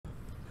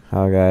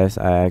Hello guys,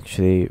 I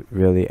actually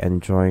really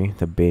enjoy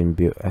the Bane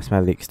build as my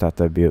league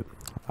starter build.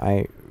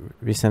 I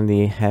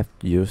recently have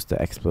used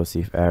the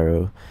explosive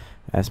arrow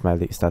as my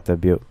league starter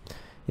build.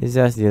 It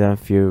just didn't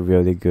feel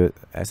really good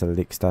as a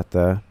league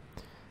starter.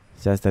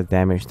 Just the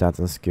damage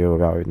doesn't scale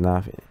well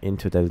enough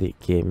into the league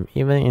game.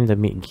 Even in the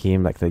mid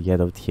game, like the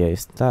yellow tier, it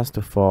starts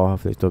to fall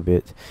off a little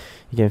bit.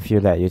 You can feel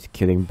that you're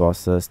killing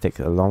bosses takes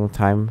a long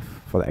time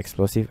for the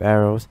explosive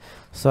arrows,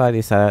 so I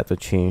decided to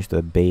change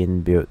the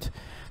Bane build.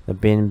 The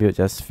Bane build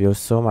just feels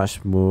so much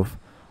smooth,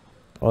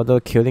 although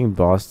killing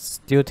boss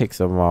still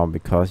takes a while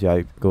because you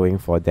are going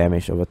for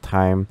damage over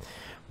time.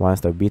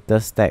 Once the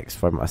bitter stacks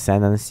from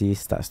Ascendancy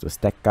starts to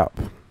stack up,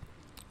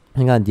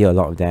 you're gonna deal a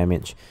lot of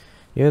damage.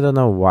 You don't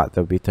know what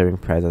the Withering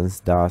Presence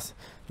does.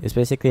 It's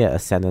basically an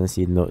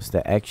Ascendancy nodes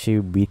that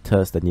actually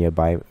withers the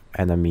nearby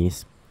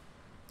enemies,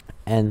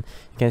 and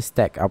you can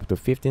stack up to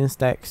 15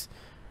 stacks,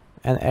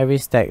 and every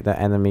stack the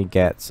enemy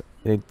gets,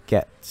 it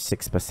gets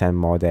 6%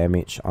 more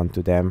damage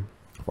onto them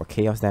for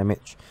chaos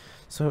damage.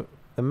 So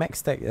the max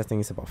stack I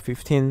think is about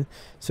 15,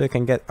 so you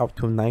can get up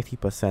to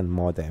 90%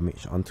 more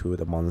damage onto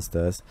the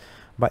monsters,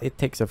 but it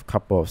takes a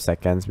couple of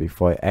seconds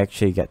before you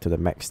actually get to the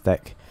max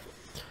stack.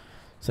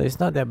 So it's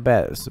not that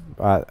bad,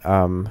 but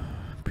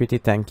pretty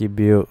tanky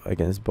build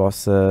against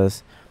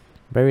bosses,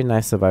 very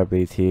nice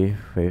survivability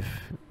with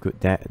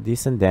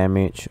decent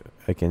damage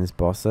against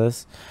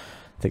bosses.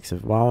 Takes a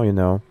while, you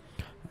know.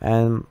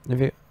 And if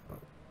you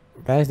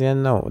guys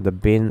didn't know, the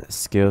Bane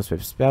scales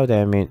with spell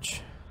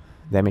damage,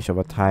 damage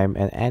over time,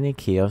 and any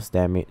chaos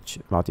damage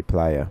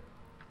multiplier.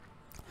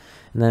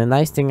 And the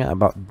nice thing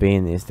about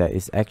Bane is that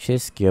it's actually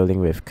scaling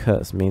with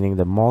curse, meaning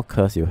the more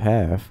curse you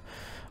have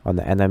on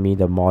the enemy,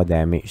 the more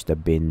damage the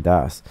Bane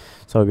does.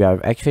 So we are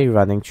actually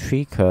running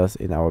 3 curse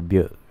in our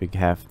build. We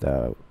have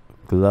the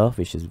glove,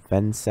 which is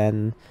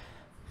Vincent,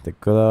 the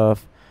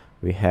glove,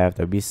 we have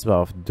the Whisper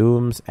of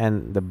Dooms,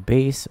 and the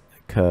base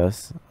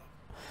curse.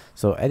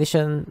 So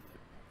addition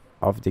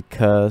of the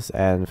curse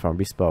and from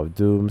Whisper of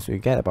Dooms, we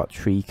get about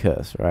 3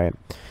 curse, right?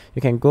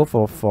 You can go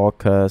for 4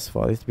 curse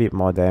for a little bit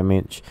more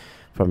damage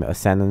from your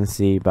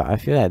Ascendancy, but I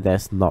feel like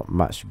there's not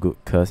much good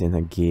curse in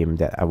the game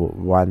that I would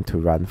want to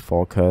run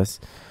 4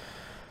 curse.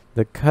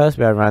 The curse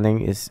we are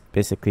running is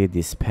basically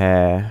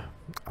Despair,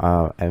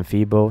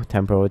 Enfeeble,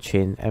 Temporal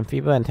Chain.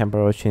 Enfeeble and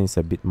Temporal Chain is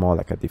a bit more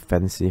like a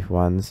defensive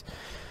ones.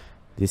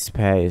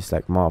 Despair is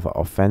like more of an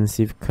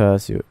offensive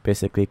curse. You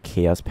basically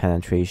chaos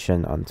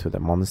penetration onto the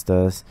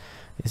monsters.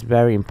 It's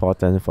very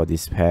important for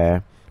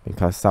Despair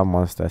because some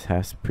monsters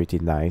has pretty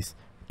nice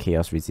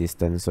chaos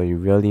resistance, so you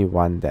really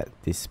want that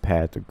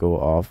Despair to go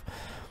off.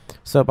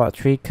 So about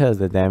 3 curse,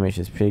 the damage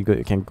is pretty good.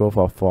 You can go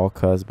for 4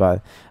 curse,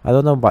 but I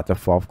don't know what the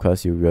 4th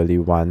curse you really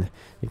want,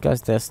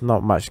 because there's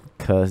not much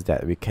curse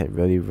that we can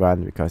really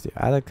run, because the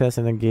other curse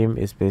in the game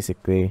is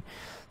basically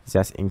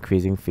just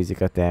increasing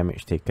physical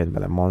damage taken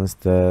by the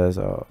monsters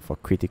or for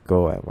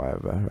critical and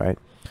whatever, right?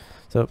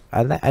 So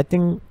I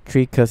think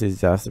 3 curse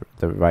is just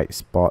the right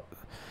spot,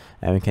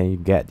 and we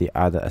can get the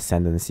other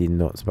Ascendancy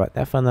nodes, but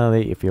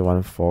definitely if you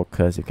want 4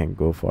 curse, you can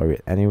go for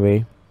it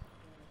anyway.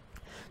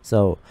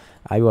 So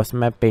I was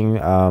mapping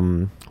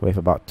with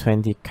about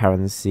 20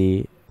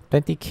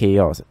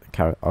 chaos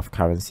of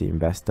currency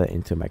invested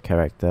into my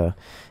character,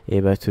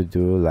 able to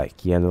do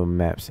like yellow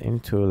maps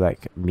into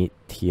like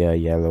mid-tier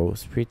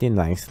yellows pretty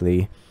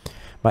nicely.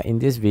 But in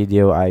this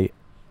video I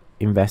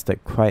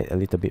invested quite a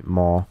little bit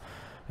more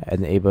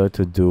and able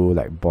to do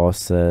like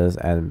bosses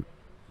and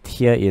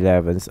tier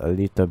 11s a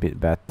little bit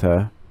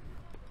better.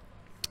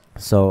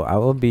 So I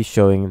will be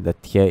showing the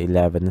tier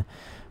 11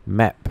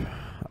 map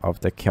of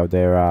the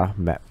Caldera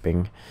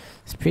mapping.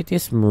 It's pretty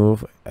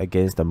smooth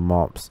against the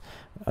mobs.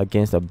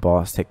 Against the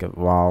boss take a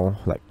while,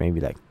 like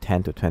maybe like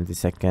 10 to 20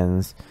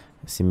 seconds,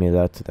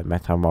 similar to the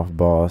Metamorph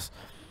boss,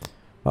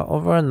 but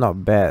overall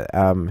not bad.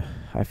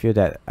 I feel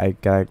that I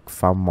gotta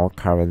farm more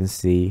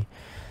currency,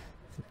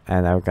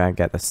 and I'm gonna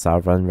get a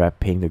Sovereign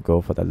wrapping to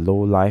go for the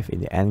Lowlife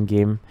in the end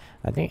game.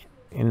 I think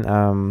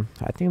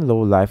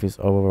Lowlife is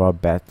overall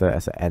better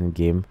as an end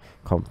game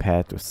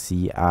compared to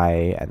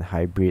CI and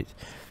Hybrid.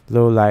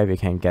 Lowlife, you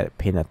can get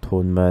Pain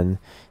Atonement.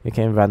 You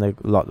can run a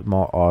lot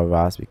more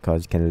auras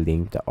because you can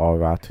link the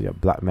aura to your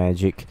blood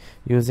magic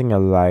using your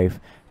life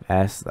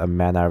as a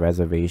mana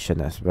reservation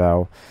as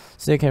well.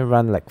 So you can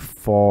run like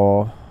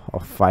 4 or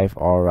 5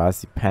 auras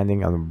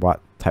depending on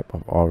what type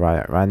of aura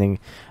you're running.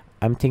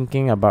 I'm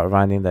thinking about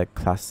running the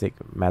classic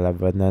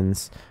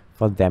Malevolence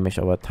for damage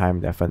over time.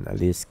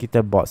 Definitely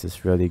Skitterbots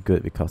is really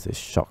good because it's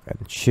shock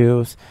and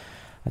chills.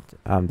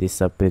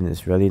 Discipline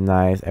is really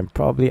nice, and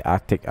probably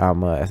Arctic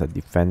Armor as a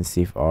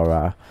defensive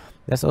aura.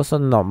 There's also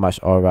not much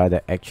aura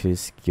that actually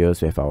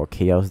scales with our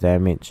chaos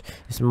damage.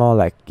 It's more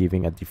like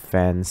giving a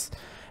defense,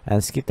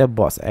 and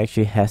Skitterbots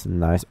actually has a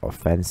nice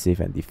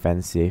offensive and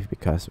defensive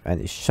because when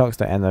it shocks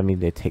the enemy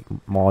they take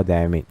more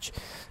damage,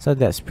 so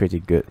that's pretty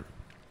good.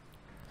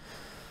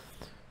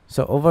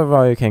 So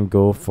overall you can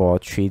go for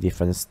 3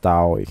 different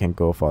styles. You can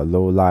go for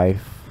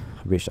Lowlife,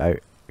 which I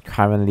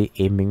currently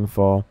aiming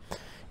for.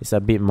 it's a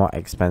bit more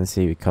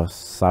expensive because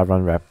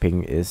Sauron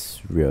wrapping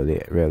is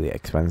really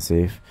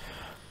expensive.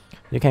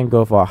 You can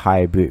go for a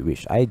hybrid,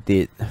 which I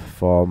did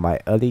for my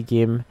early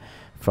game.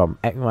 From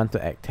Act 1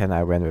 to Act 10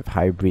 I went with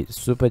hybrid,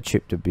 super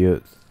cheap to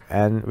build,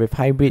 and with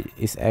hybrid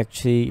it's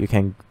actually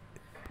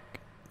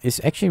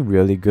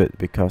really good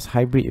because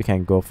hybrid you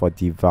can go for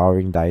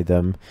devouring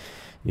diadem,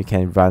 you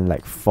can run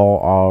like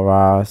 4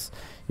 auras,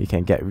 you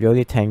can get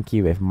really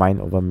tanky with mind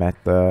over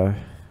matter,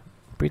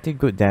 pretty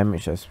good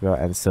damage as well,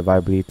 and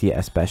survivability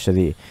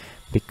especially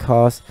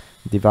because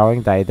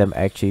devouring diadem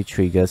actually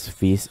triggers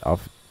Feast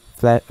of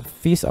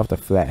the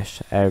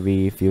Flesh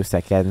every few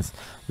seconds,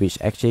 which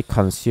actually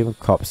consume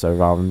corpse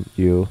around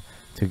you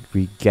to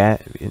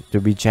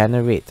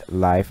regenerate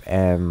life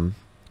and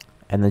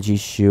energy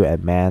shield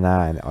and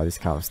mana and all this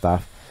kind of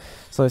stuff.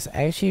 So it's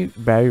actually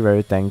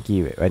very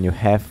tanky when you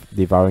have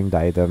devouring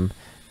diadem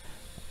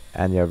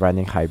and you're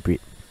running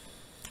hybrid.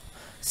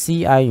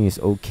 CI is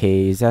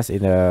okay, it's just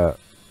in a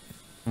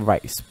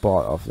right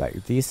spot of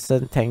like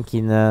decent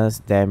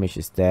tankiness, damage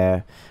is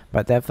there,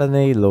 but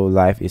definitely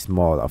Lowlife is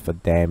more of a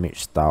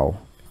damage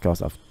style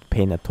because of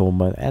Pain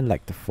Atonement and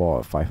like the 4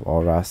 or 5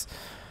 auras.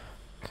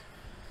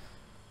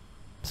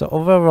 So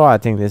overall I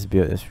think this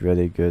build is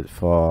really good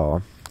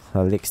for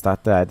a league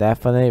starter. I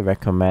definitely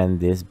recommend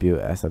this build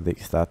as a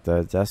league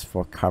starter just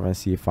for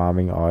currency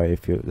farming, or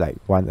if you like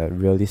want a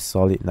really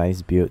solid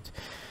nice build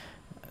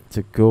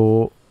to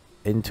go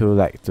into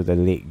like to the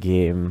late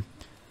game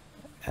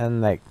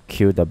and like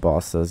kill the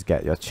bosses,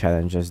 get your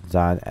challenges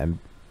done and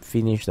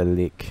finish the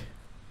league.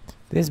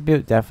 This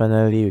build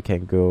definitely you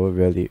can go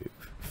really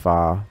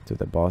far to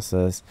the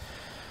bosses.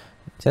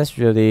 Just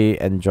really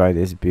enjoy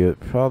this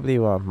build, probably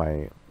one of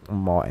my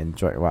more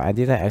enjoyed one. I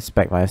didn't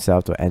expect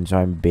myself to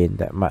enjoy Bane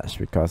that much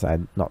because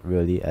I'm not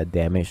really a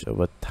damage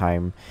over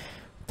time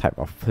type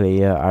of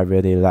player. I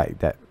really like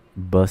that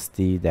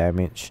bursty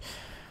damage,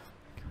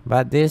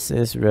 but this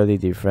is really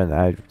different.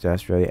 I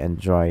just really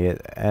enjoy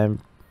it, and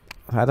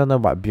I don't know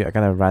what build I'm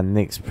gonna run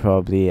next.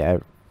 Probably I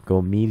go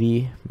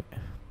melee,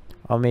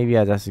 or maybe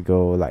I just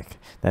go like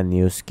the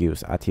new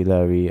skills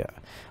artillery.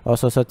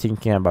 Also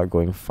thinking about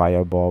going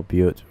fireball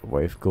build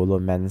with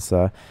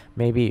Golomancer.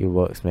 Maybe it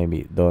works, maybe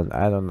it don't,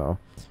 I don't know,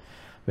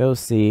 we'll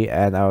see,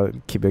 and I'll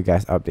keep you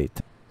guys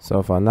updated.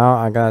 So for now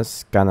I'm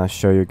gonna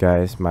show you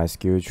guys my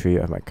skill tree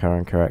of my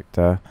current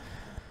character,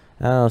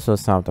 and also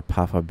some of the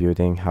path of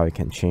building, how you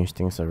can change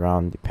things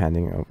around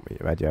depending on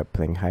whether you're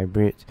playing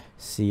hybrid,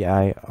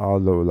 CI or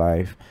low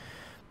life.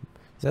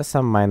 Just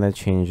some minor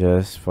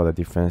changes for the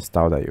different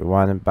style that you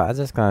want, but I'm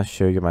just gonna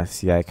show you my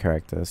CI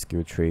character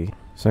skill tree.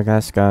 So I'm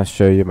just gonna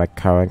show you my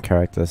current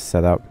character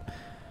setup.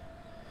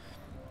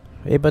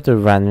 Able to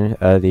run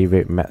early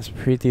raid maps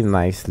pretty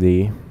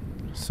nicely,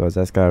 so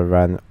just gonna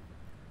run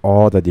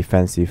all the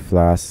defensive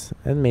flasks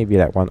and maybe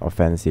like one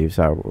offensive,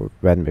 so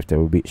I went with the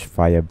Witch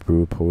Fire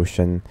Brew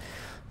potion.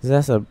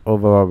 That's a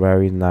overall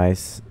very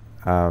nice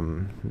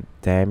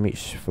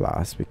damage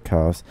flask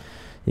because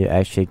you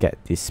actually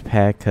get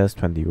Despair Curse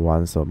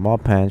 21, so more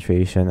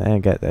penetration,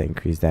 and get the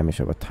increased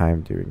damage over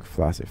time during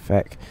flask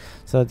effect,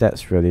 so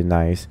that's really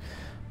nice.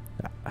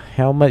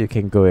 Helmet, you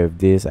can go with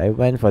this. I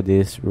went for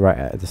this right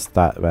at the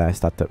start when I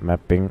started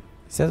mapping.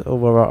 It's just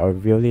overall a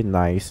really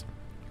nice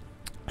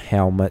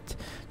helmet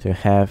to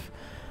have,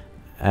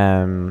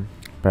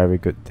 very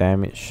good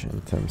damage in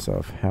terms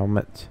of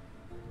helmet.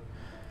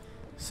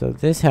 So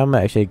this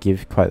helmet actually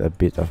gives quite a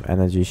bit of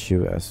energy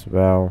shield as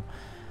well,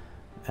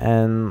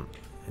 and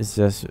it's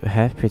just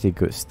have pretty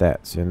good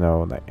stats, you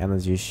know, like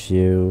energy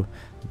shield,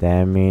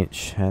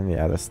 damage and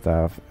the other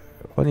stuff.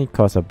 Only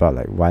costs about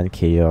like 1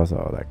 chaos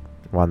or like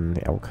 1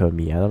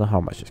 alchemy. I don't know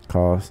how much it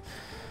costs.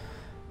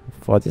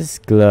 For this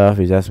glove,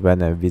 you just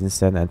went a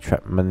Vincent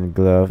entrapment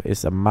glove.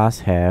 It's a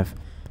must have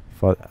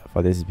for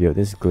this build.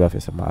 This glove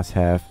is a must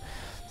have.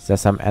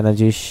 There's some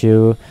energy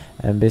shield,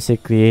 and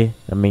basically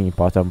the main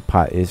important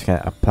part is you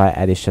can apply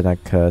additional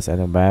curse,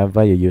 and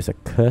whenever you use a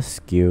curse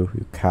skill,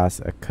 you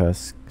cast a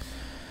curse.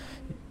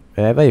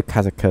 Whenever you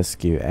cast a curse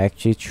skill, it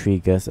actually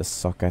triggers a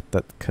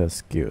socketed curse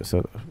skill.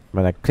 So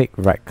when I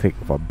right click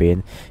for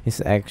Bane,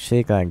 it's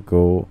actually gonna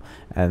go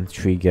and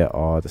trigger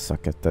all the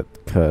socketed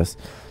curse.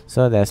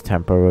 So there's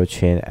temporal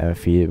chain and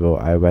feeble.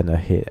 I went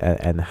ahead and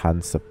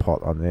enhanced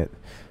support on it.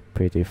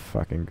 Pretty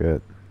fucking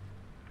good.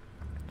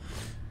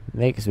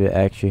 Next we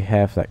actually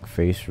have like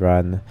face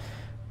run,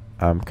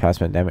 cast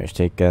when damage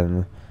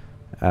taken,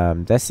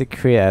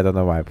 desecrate. I don't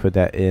know why I put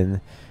that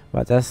in,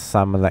 but that's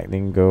summon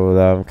lightning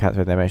golem, cast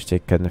when damage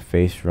taken,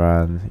 face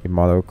run,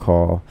 immortal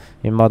core.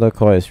 Immortal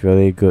core is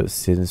really good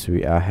since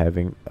we are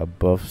having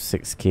above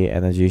 6k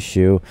energy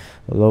shield.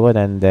 Lower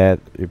than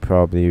that you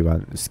probably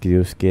want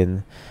skill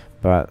skin,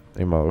 but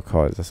immortal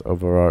core is just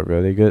overall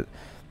really good.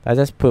 I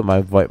just put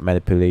my void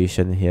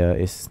manipulation here.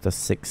 It's the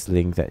 6th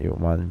link that you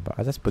want, but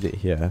I just put it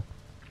here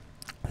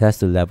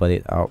just to level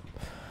it out.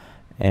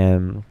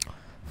 And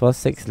for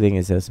 6th link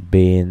is just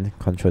Bane,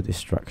 control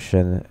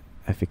destruction,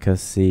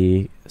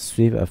 efficacy,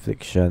 swift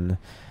affliction,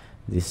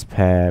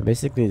 despair,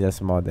 basically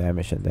just more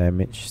damage and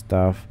damage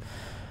stuff.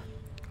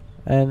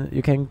 And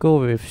you can go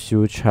with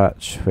shield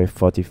charge with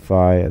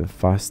fortify and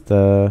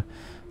faster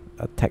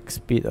attack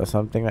speed or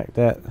something like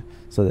that,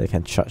 so they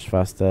can charge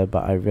faster.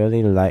 But I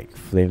really like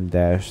flame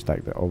dash,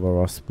 like the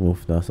overall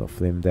smoothness of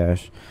flame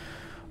dash.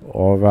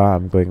 Aura,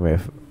 I'm going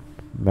with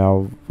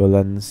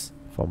malevolence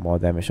for more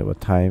damage over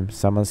time.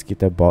 Summon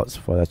skitter bots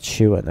for the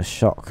chill and the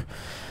shock.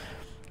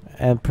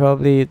 And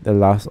probably the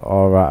last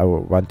aura I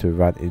would want to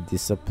run is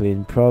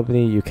discipline.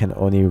 Probably you can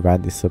only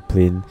run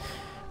discipline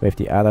with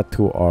the other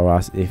two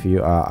auras if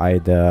you are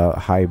either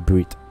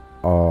hybrid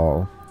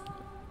or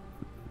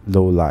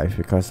low life,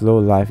 because low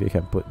life you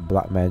can put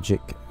blood magic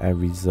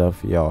and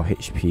reserve your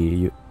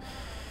HP.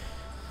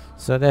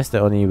 So that's the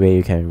only way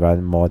you can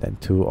run more than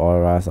 2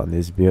 auras on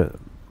this build.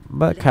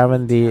 But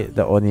currently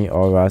the only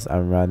auras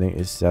I'm running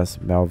is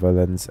just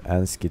malevolence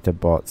and skitter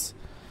bots.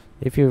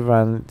 If you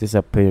run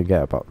discipline, you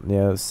get about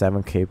near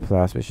 7k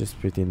plus, which is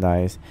pretty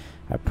nice.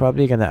 I'm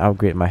probably gonna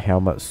upgrade my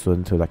helmet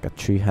soon to like a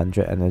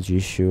 300 energy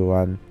shield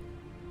one,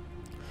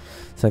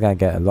 so I'm gonna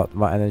get a lot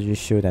more energy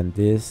shield than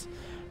this.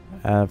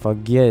 And for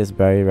gear, it's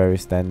very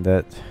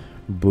standard.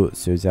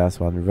 Boots, you just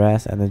want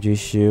rest, energy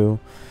shield.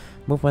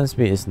 Movement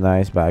speed is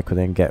nice, but I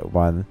couldn't get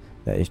one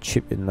that is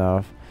cheap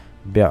enough.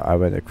 Belt, I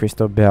went a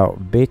crystal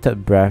belt.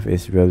 Baited breath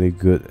is really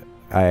good.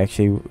 I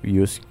actually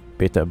use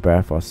baited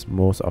breath for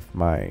most of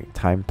my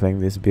time playing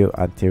this build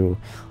until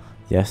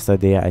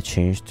yesterday I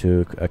changed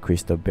to a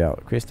crystal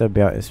belt. Crystal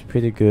belt is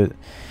pretty good.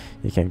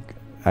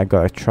 I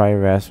got a try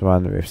rest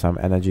one with some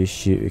energy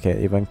shield. You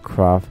can even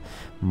craft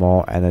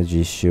more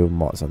energy shield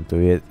mods onto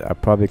it. I'm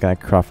probably gonna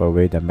craft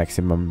away the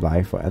maximum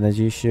life for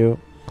energy shield.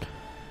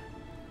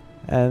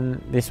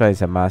 And this one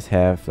is a must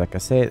have, like I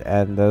said,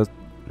 and the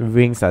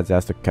rings are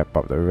just to cap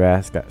up the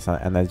rest. Got some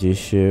energy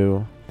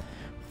shield.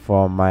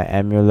 For my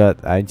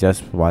amulet, I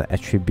just want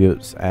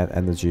attributes and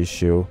energy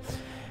shield.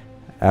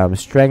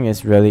 Strength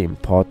is really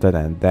important,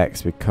 and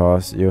dex,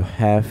 because you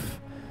have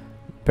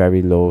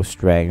very low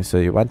strength, so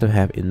you want to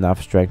have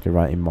enough strength to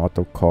run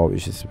immortal core,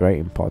 which is very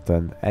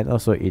important, and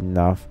also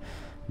enough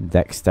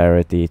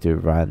dexterity to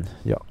run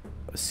your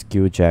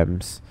skill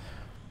gems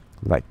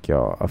like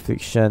your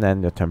affliction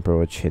and your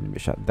temporal chain,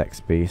 which are dex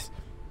based.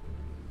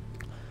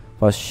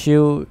 For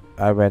shield,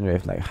 I went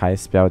with like high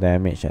spell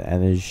damage and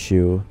energy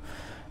shield,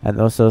 and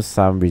also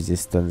some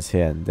resistance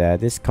here and there.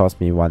 This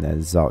cost me 1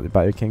 exalt,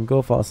 but you can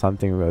go for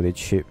something really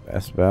cheap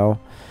as well.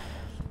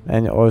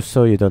 And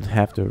also you don't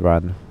have to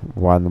run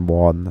 1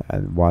 wand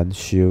and 1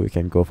 shield. You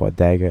can go for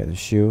dagger and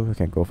shield. You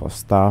can go for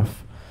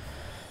staff.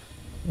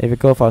 If you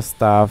go for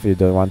staff, you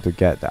don't want to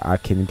get the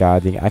arcane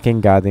guarding.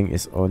 Arcane guarding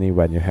is only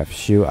when you have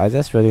shield. I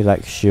just really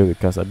like shield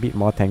because a bit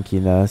more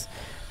tankiness,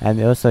 and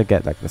you also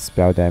get like the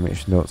spell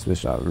damage notes,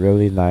 which are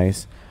really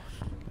nice.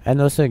 And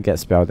also you get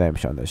spell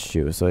damage on the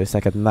shield, so it's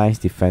like a nice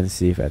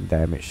defensive and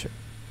damage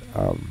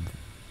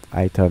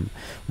item.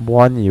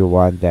 One, you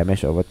want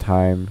damage over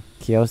time,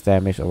 kills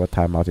damage over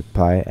time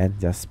multiply, and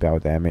just spell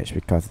damage,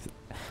 because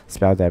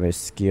spell damage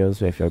scales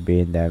with your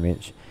Bane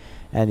damage.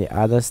 And the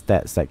other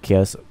stats like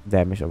kills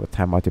damage over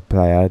time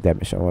multiplier,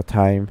 damage over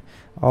time,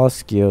 all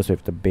scales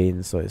with the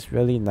Bane, so it's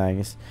really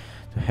nice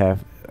to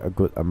have a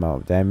good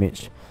amount of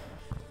damage.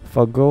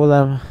 For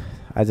golem,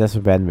 I just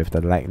went with the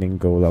lightning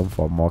golem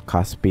for more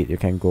cast speed. You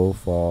can go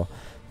for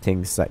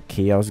things like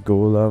chaos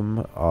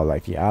golem or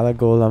like the other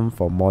golem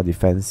for more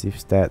defensive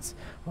stats.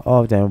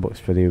 All of them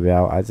works pretty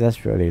well. I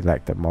just really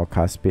like the more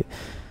cast speed,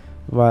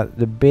 but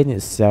the Bane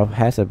itself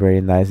has a very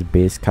nice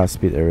base cast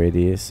speed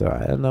already, so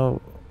I don't know,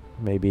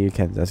 maybe you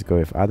can just go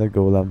with other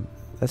golem.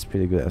 That's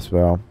pretty good as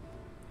well.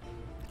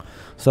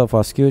 So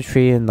for skill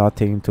tree,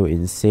 nothing too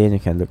insane. You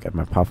can look at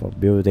my path of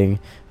building.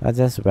 I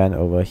just went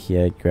over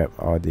here, grab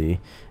all the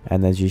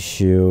energy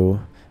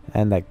shield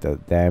and like the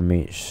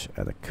damage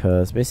and the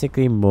curse.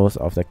 Basically most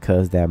of the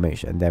curse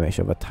damage and damage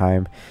over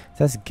time,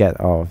 just get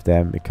all of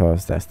them,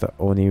 because that's the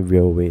only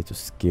real way to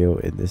scale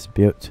in this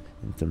build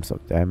in terms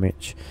of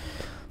damage.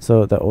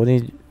 So the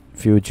only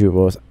few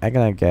jewels I'm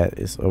gonna get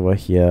is over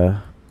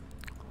here,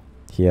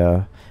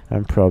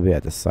 and probably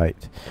at the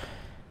site.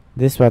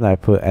 This one I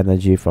put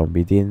energy from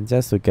within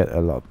just to get a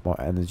lot more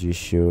energy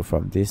shield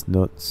from these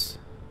nodes.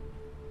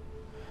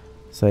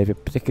 So if you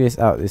pick this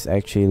out, it's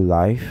actually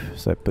life,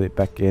 so I put it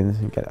back in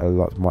and get a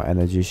lot more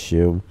energy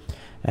shield.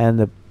 And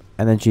the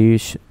energy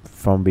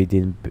from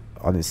within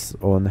on its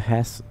own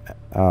has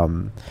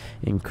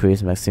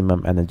increased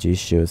maximum energy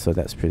shield, so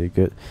that's pretty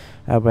good.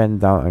 I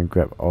went down and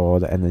grabbed all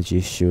the energy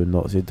shield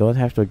nodes. You don't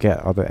have to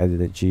get all the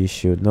energy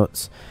shield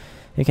nodes.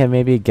 You can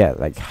maybe get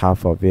like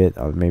half of it,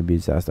 or maybe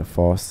just the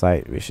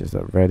foresight, which is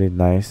a really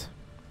nice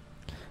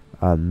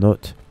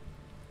note.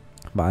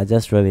 But I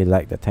just really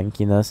like the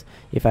tankiness.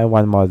 If I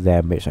want more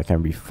damage, I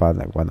can refund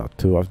like 1 or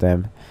 2 of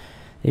them.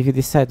 If you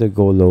decide to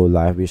go low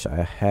life, which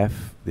I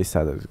have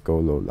decided to go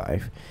low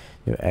life,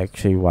 you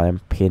actually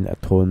want pain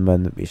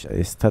atonement, which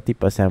is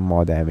 30%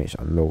 more damage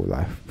on low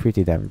life.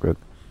 Pretty damn good.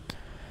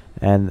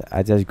 And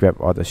I just grabbed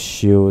all the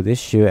shield.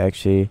 This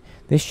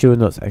shield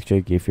notes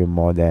actually give you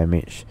more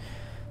damage.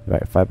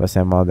 Right,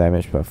 5% more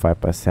damage per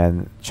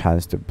 5%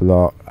 chance to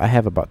block. I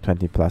have about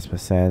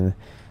 20+%.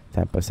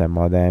 10%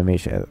 more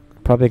damage.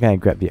 Probably gonna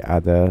grab the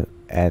other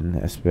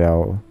end as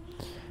well.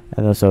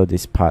 And also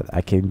this part,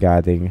 I keep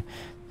guarding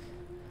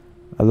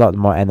a lot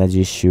more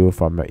energy shield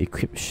from your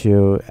equipped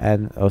shield,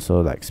 and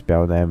also like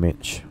spell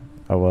damage.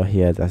 Over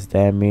here does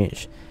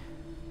damage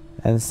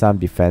and some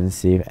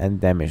defensive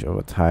and damage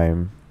over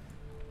time.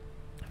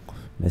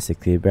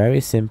 Basically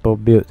very simple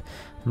build,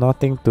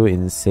 nothing too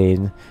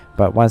insane.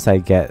 But once I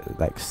get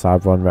like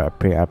Savron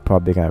Rapid, I'm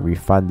probably gonna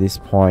refund this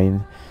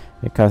point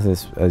because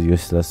it's a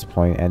useless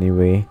point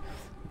anyway.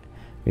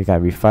 We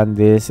can refund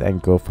this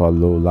and go for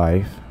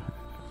Lowlife.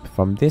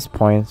 From this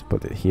point,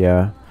 put it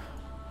here.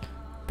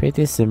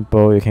 Pretty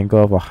simple. You can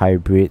go for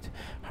Hybrid.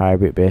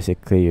 Hybrid,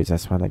 basically you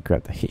just want to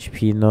grab the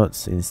HP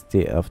nodes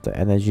instead of the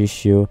energy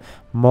shield.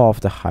 More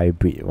of the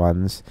hybrid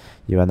ones.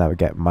 You want to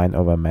get Mind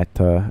over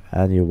Matter,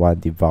 and you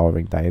want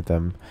Devouring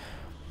Diadem.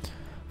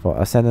 For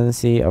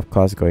Ascendancy, of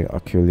course, going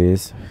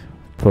Oculus.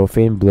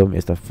 Profane Bloom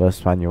is the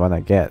first one you want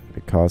to get,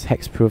 because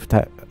hexproof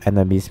type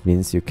enemies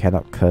means you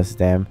cannot curse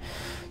them.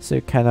 So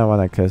you kind of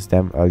want to curse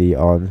them early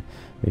on,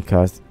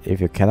 because if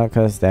you cannot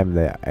curse them,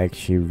 they're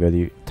actually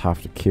really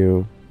tough to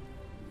kill.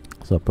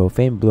 So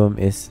Profane Bloom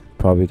is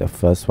probably the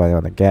first one you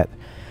want to get.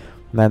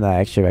 Then I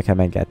actually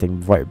recommend getting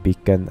Void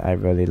Beacon. I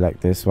really like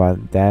this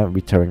one. Then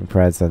Withering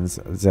Presence,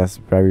 just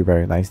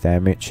very nice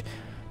damage.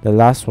 The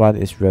last one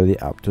is really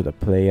up to the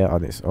player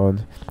on its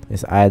own.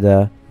 It's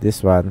either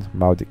this one,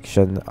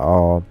 Malediction,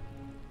 or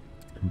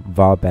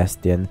Val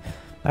Bastion.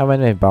 I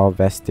went with Val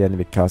Bastion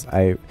because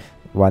I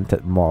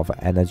wanted more of an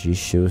energy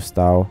shield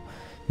style.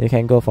 You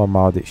can go for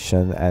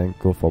Malediction and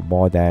go for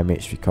more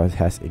damage because it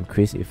has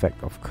increased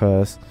effect of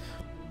curse.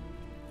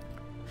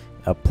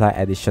 Apply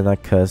additional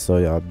curse so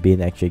your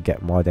Bane actually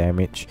get more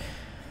damage,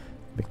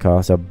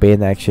 because your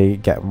Bane actually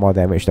get more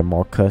damage the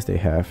more curse they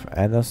have,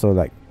 and also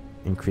like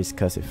increased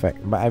curse effect.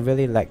 But I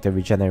really like the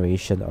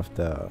regeneration of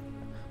the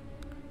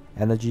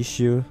energy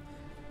shield,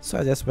 so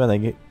I just went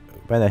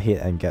ahead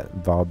and get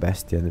Val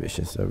Bastion, which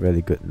is a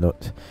really good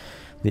note.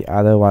 The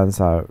other ones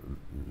are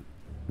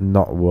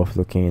not worth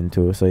looking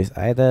into, so it's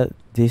either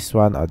this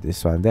one or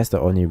this one. That's the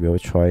only real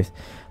choice.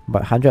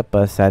 But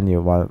 100%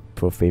 you want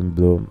Profane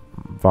Bloom,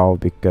 Val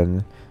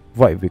Beacon,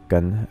 Void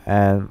Beacon,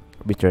 and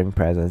Withering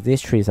Presence.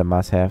 These three is a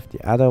must have.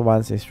 The other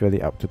ones is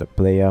really up to the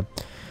player.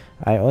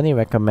 I only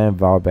recommend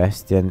Val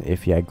Bastion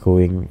if you are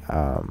going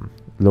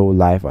low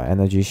life or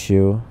energy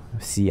shield,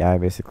 CI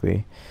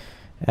basically.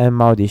 And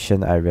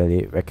Malediction, I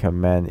really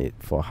recommend it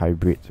for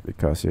hybrid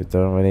because you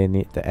don't really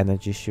need the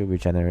energy shield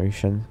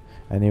regeneration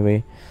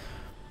anyway.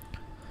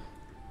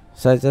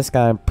 So I just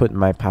gonna put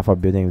my path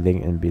of building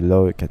link in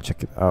below. You can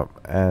check it out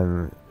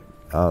and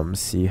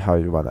see how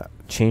you wanna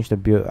change the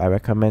build. I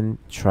recommend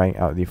trying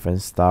out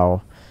different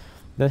style.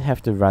 Don't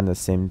have to run the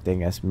same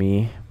thing as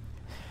me.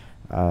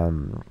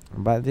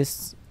 But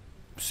this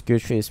skill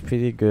tree is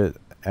pretty good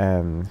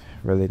and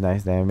really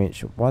nice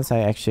damage. Once I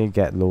actually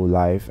get low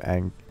life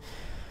and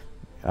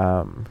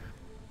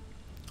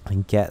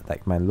get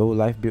like my low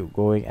life build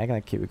going, I'm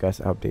gonna keep you guys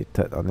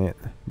updated on it.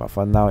 But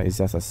for now, it's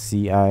just a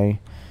CI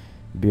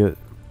build.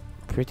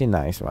 Pretty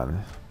nice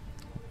one.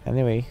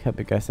 Anyway, hope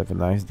you guys have a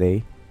nice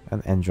day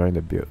and enjoy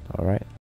the build. Alright.